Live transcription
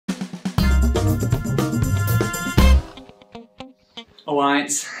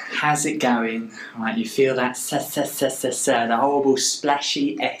Alright, how's it going? Alright, you feel that the horrible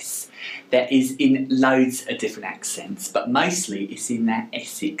splashy S that is in loads of different accents, but mostly it's in that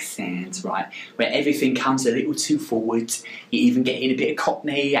Essex sound, right? Where everything comes a little too forward, you even get in a bit of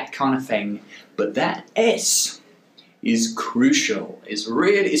Cockney, that kind of thing. But that S is crucial. It's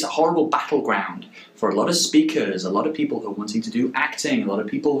a horrible battleground for a lot of speakers, a lot of people who are wanting to do acting, a lot of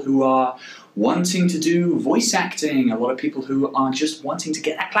people who are wanting to do voice acting, a lot of people who are just wanting to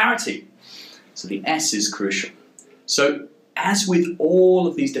get that clarity. So the S is crucial. So as with all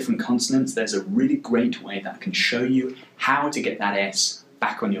of these different consonants, there's a really great way that can show you how to get that S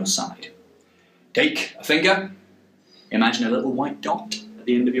back on your side. Take a finger, imagine a little white dot at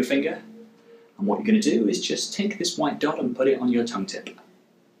the end of your finger, and what you're going to do is just take this white dot and put it on your tongue tip.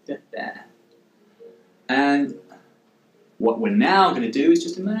 There. And what we're now going to do is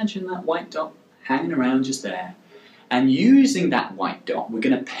just imagine that white dot hanging around just there. And using that white dot, we're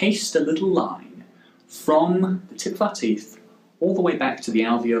going to paste a little line from the tip of our teeth all the way back to the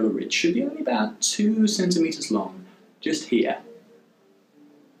alveolar ridge. Should be only about 2 centimeters long, just here.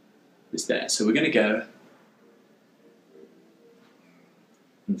 It's there. So we're going to go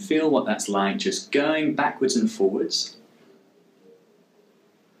and feel what that's like, just going backwards and forwards.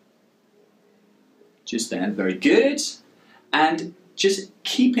 Just there, very good. And just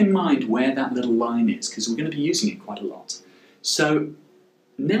keep in mind where that little line is, because we're going to be using it quite a lot. So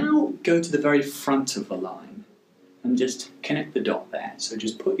now go to the very front of the line and just connect the dot there. So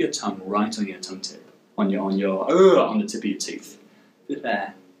just put your tongue right on your tongue tip, on the tip of your teeth.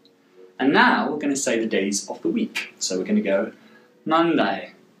 There. And now we're going to say the days of the week. So we're going to go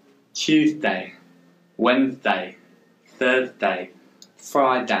Monday, Tuesday, Wednesday, Thursday,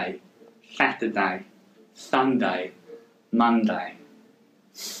 Friday, Saturday, Sunday, Monday.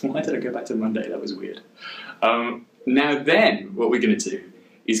 Why did I go back to Monday? That was weird. Now then, what we're going to do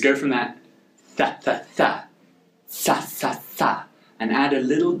is go from that sa, and add a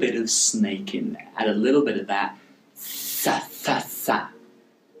little bit of snake in there. Add a little bit of that sa.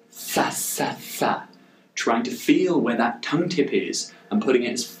 Trying to feel where that tongue tip is and putting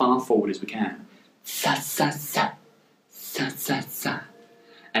it as far forward as we can. Sa.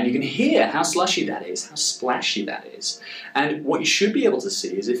 And you can hear how slushy that is, how splashy that is. And what you should be able to see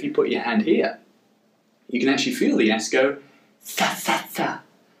is if you put your hand here, you can actually feel the S go sa,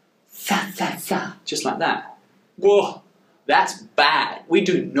 just like that. Whoa, that's bad. We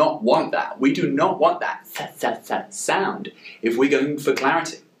do not want that. We do not want that sa sound if we're going for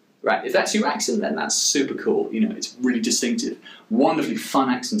clarity. Right, if that's your accent, then that's super cool. You know, it's really distinctive, wonderfully fun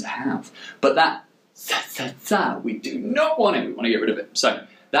accent to have. But that sa, we do not want it. We want to get rid of it. So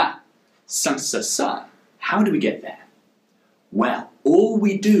that sa, how do we get there? Well, all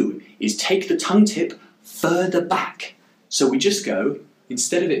we do is take the tongue tip further back. So we just go,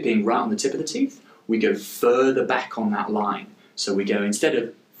 instead of it being right on the tip of the teeth, we go further back on that line. So we go, instead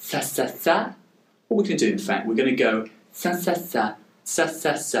of sa, what we're going to do, in fact, we're going to go sa,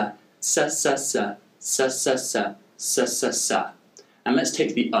 and let's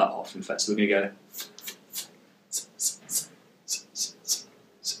take the off, in fact. So we're going to go.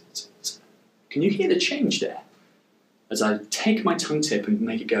 Can you hear the change there? As I take my tongue tip and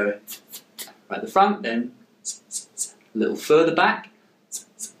make it go right at the front, then a little further back,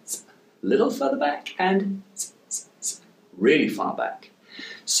 and really far back.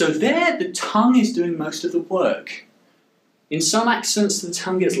 So there, the tongue is doing most of the work. In some accents, the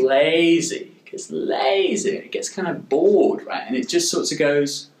tongue gets lazy. It gets kind of bored, right? And it just sort of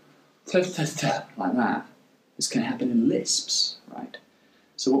goes like that. This can happen in lisps, right?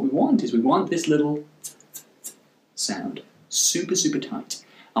 So what we want is this little sound, super tight.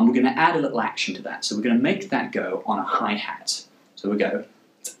 And we're going to add a little action to that. So we're going to make that go on a hi-hat. So we go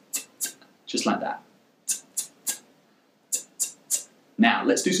just like that. Now,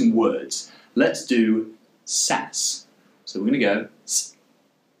 let's do some words. Let's do sass. So we're going to go s,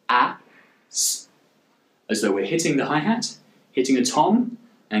 as though we're hitting the hi-hat, hitting a tom,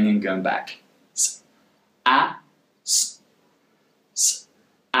 and then going back. S.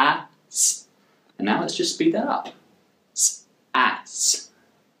 And now let's just speed that up. Sass.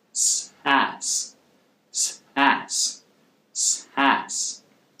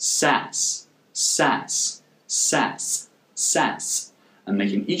 And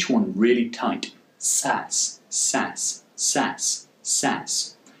making each one really tight. Sass.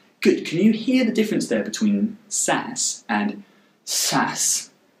 Good. Can you hear the difference there between sass and sass?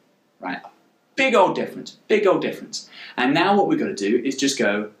 Right. Big old difference. And now what we've got to do is just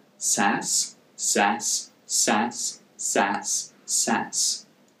go sass.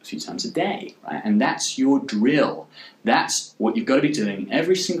 A few times a day, right? And that's your drill. That's what you've got to be doing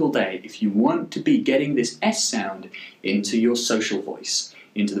every single day if you want to be getting this S sound into your social voice,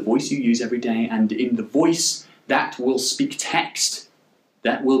 into the voice you use every day, and in the voice that will speak text,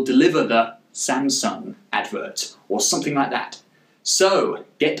 that will deliver the Samsung advert or something like that. So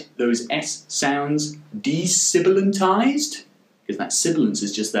get those S sounds desibilantized, because that sibilance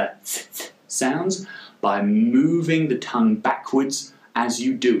is just the sounds, by moving the tongue backwards as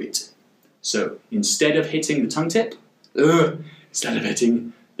you do it. So instead of hitting the tongue tip, instead of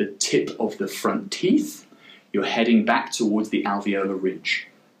hitting the tip of the front teeth, you're heading back towards the alveolar ridge.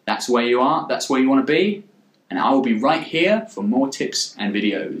 That's where you are, that's where you want to be, and I will be right here for more tips and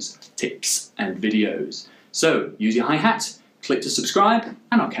videos. So use your hi-hat, click to subscribe,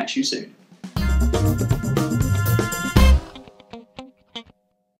 and I'll catch you soon.